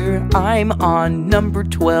clear. I'm on number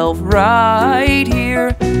 12 right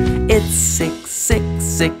here. It's 6, 6,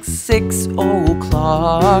 6, 6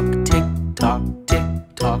 o'clock. Tick tock, tick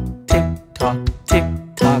tock, tick tock, tick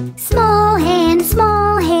tock. Small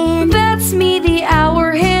hand, That's me, the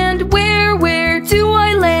hour hand. Where do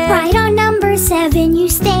I land? right on number 7 you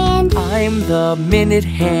stand. I'm the minute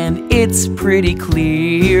hand, it's pretty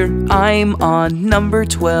clear. I'm on number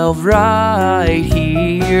 12 right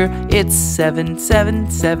here. It's 7, 7,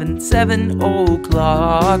 7, 7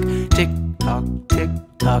 o'clock. Tick tock, tick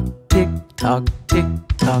tock, tick tock, tick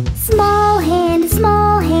tock. Small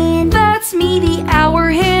hand, That's me, the hour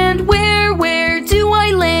hand. Where do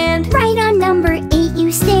I land? right on number 8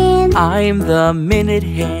 you stand. I'm the minute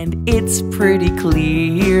hand, it's pretty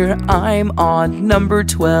clear. I'm on number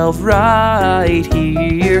 12 right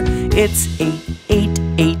here. It's 8, 8,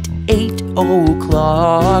 8, 8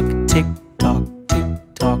 o'clock. Tick tock, tick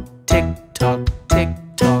tock, tick tock, tick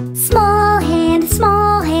tock.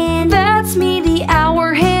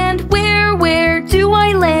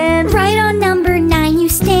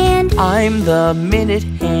 I'm the minute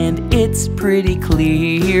hand, it's pretty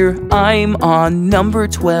clear. I'm on number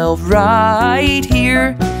 12 right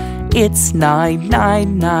here. It's 9,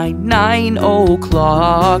 9, 9, 9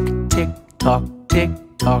 o'clock. Tick tock, tick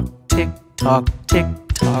tock, tick tock, tick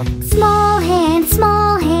tock. Small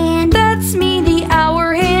hand, That's me, the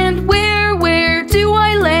hour hand. Where do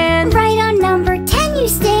I land? right on number 10 you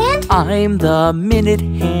stand. I'm the minute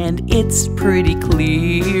hand, it's pretty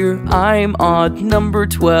clear. I'm on number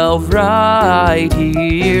 12 right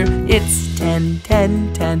here. It's 10,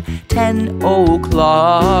 10, 10, 10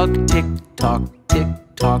 o'clock. Tick tock, tick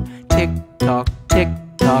tock, tick tock, tick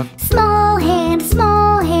tock. Small hand,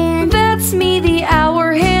 That's me, the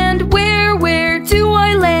hour hand. Where do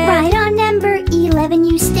I land? right on number 11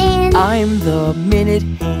 you stand. I'm the minute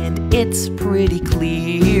hand, it's pretty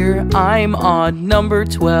clear. I'm on number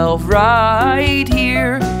 12 right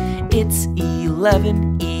here. It's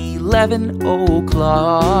 11, 11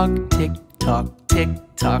 o'clock. Tick tock, tick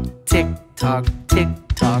tock, tick tock, tick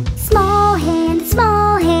tock. Small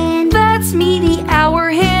hand, That's me, the hour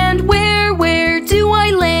hand. Where do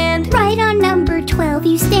I land? right on number 12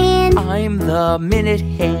 you stand. I'm the minute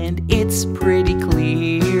hand, it's pretty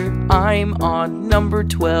clear. I'm on number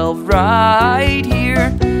 12 right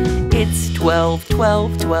here. It's 12,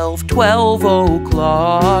 12, 12, 12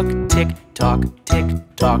 o'clock. Tick tock, tick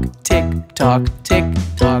tock, tick tock, tick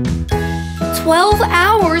tock. 12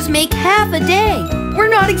 hours make half a day. We're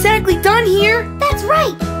not exactly done here. That's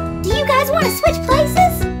right. Do you guys want to switch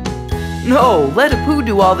places? No, let Appu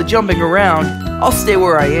do all the jumping around. I'll stay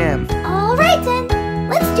where I am. All right then.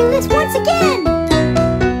 Let's do this once again.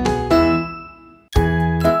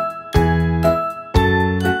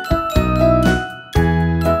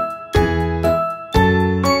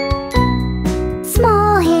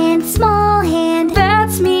 Small hand,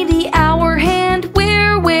 That's me, the hour hand.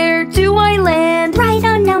 Where do I land? right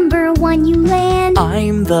on number 1 you land.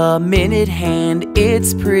 I'm the minute hand,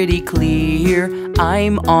 it's pretty clear.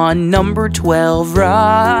 I'm on number 12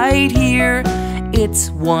 right here. It's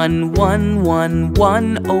 1, 1, 1,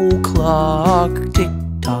 1 o'clock. Tick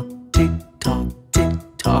tock, tick tock, tick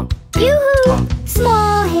tock, tick Yoo-hoo! tock.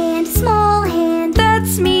 Small hand,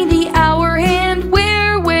 That's me, the hour hand.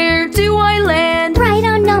 Where do I land? right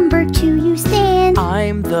on number 2 you stand.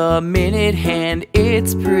 I'm the minute hand,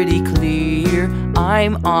 it's pretty clear.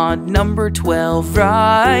 I'm on number 12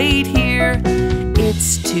 right here.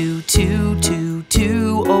 It's 2, 2, 2,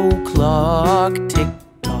 2 o'clock. Tick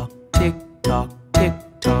tock, tick tock, tick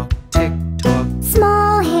tock, tick tock.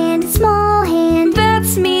 Small hand,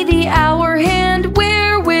 That's me, the hour hand.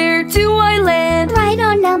 Where do I land? right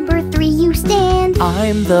on number 3 you stand.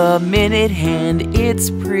 I'm the minute hand, it's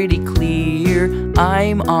pretty clear.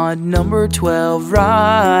 I'm on number 12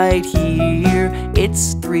 right here.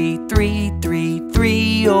 It's 3, 3, 3,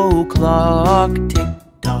 3 o'clock. Tick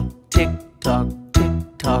tock, tick tock, tick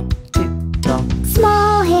tock, tick tock.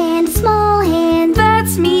 Small hand,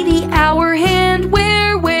 That's me, the hour hand.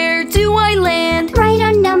 Where do I land? right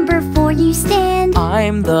on number 4 you stand.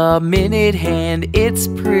 I'm the minute hand, it's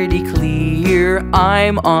pretty clear.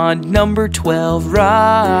 I'm on number 12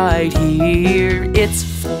 right here. It's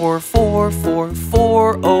 4, 4, 4,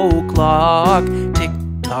 4 o'clock. Tick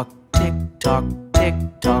tock, tick tock, tick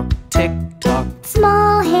tock, tick tock.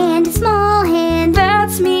 Small hand,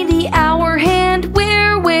 That's me, the hour hand.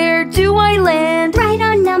 Where do I land? right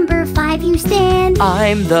on number 5 you stand.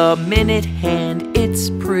 I'm the minute hand, it's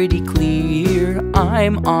pretty clear.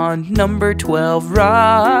 I'm on number 12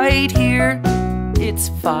 right here. It's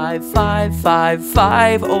 5, 5, 5,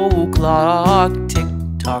 5 o'clock. Tick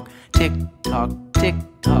tock, tick tock, tick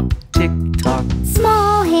tock, tick tock.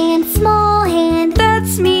 Small hand,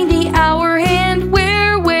 That's me, the hour hand.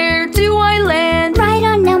 Where do I land? right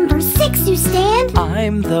on number 6 you stand.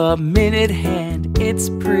 I'm the minute hand, it's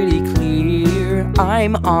pretty clear.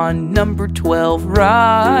 I'm on number 12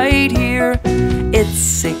 right here. It's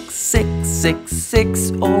 6, 6, 6, 6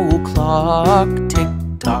 o'clock. Tick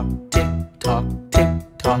tock, tick tock, tick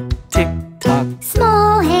tock, tick tock.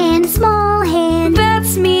 Small hand,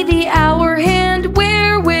 That's me, the hour hand.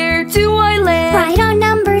 Where do I land? right on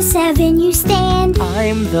number 7 you stand.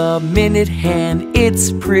 I'm the minute hand,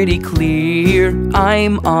 it's pretty clear.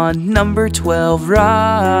 I'm on number 12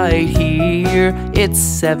 right here. It's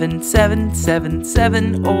 7, 7, 7,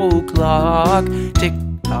 7 o'clock. Tick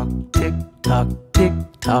tock, tick tock, tick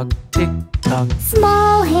tock, tick tock.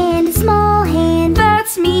 Small hand,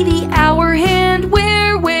 That's me, the hour hand.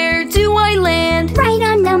 Where do I land? right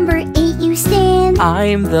on number 8 you stand.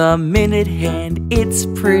 I'm the minute hand, it's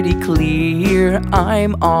pretty clear.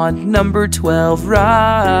 I'm on number 12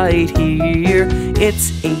 right here.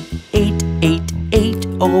 It's 8, 8, 8, 8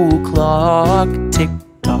 o'clock. Tick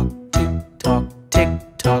tock, tick tock, tick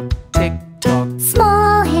tock, tick tock.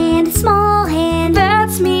 Small hand,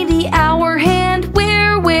 that's me, the hour hand.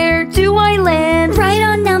 Where do I land? Right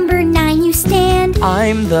on number 9 you stand.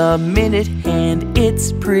 I'm the minute hand,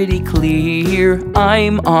 it's pretty clear.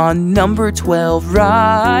 I'm on number 12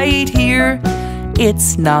 right here.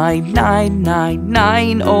 It's 9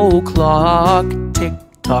 o'clock. Tick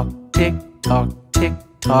tock, tick tock, tick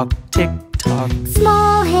tock, tick tock.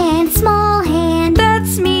 Small hand,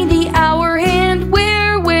 that's me, the hour hand.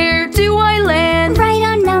 Where do I land? Right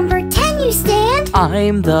on number 10 you stand.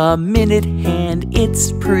 I'm the minute hand,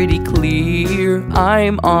 it's pretty clear.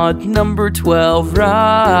 I'm on number 12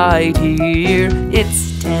 right here.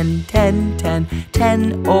 It's 10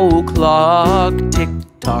 o'clock. Tick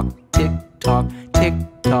tock, tick tock, tick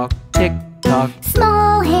tock, tick tock.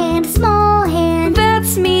 Small hand,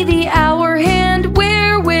 that's me, the hour hand.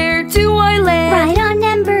 Where do I land? Right on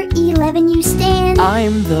number 11 you stand.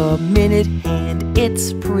 I'm the minute hand,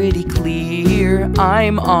 it's pretty clear.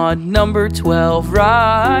 I'm on number 12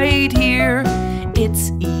 right here. It's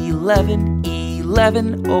 11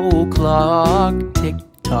 o'clock. Tick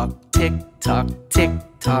tock, tick tock, tick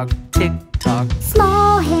tock, tick tock.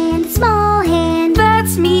 Small hand,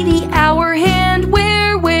 that's me, the hour hand.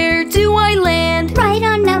 Where do I land? Right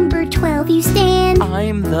on number 12 you stand.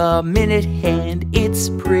 I'm the minute hand, it's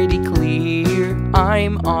pretty clear.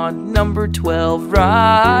 I'm on number 12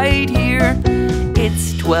 right here.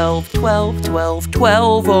 It's 12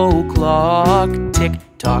 o'clock. Tick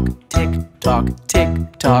tock, tick tock, tick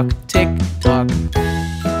tock, tick tock.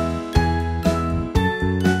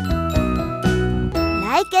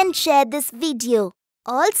 Like and share this video.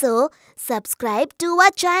 Also, subscribe to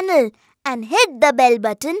our channel and hit the bell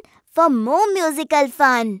button for more musical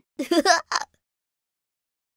fun.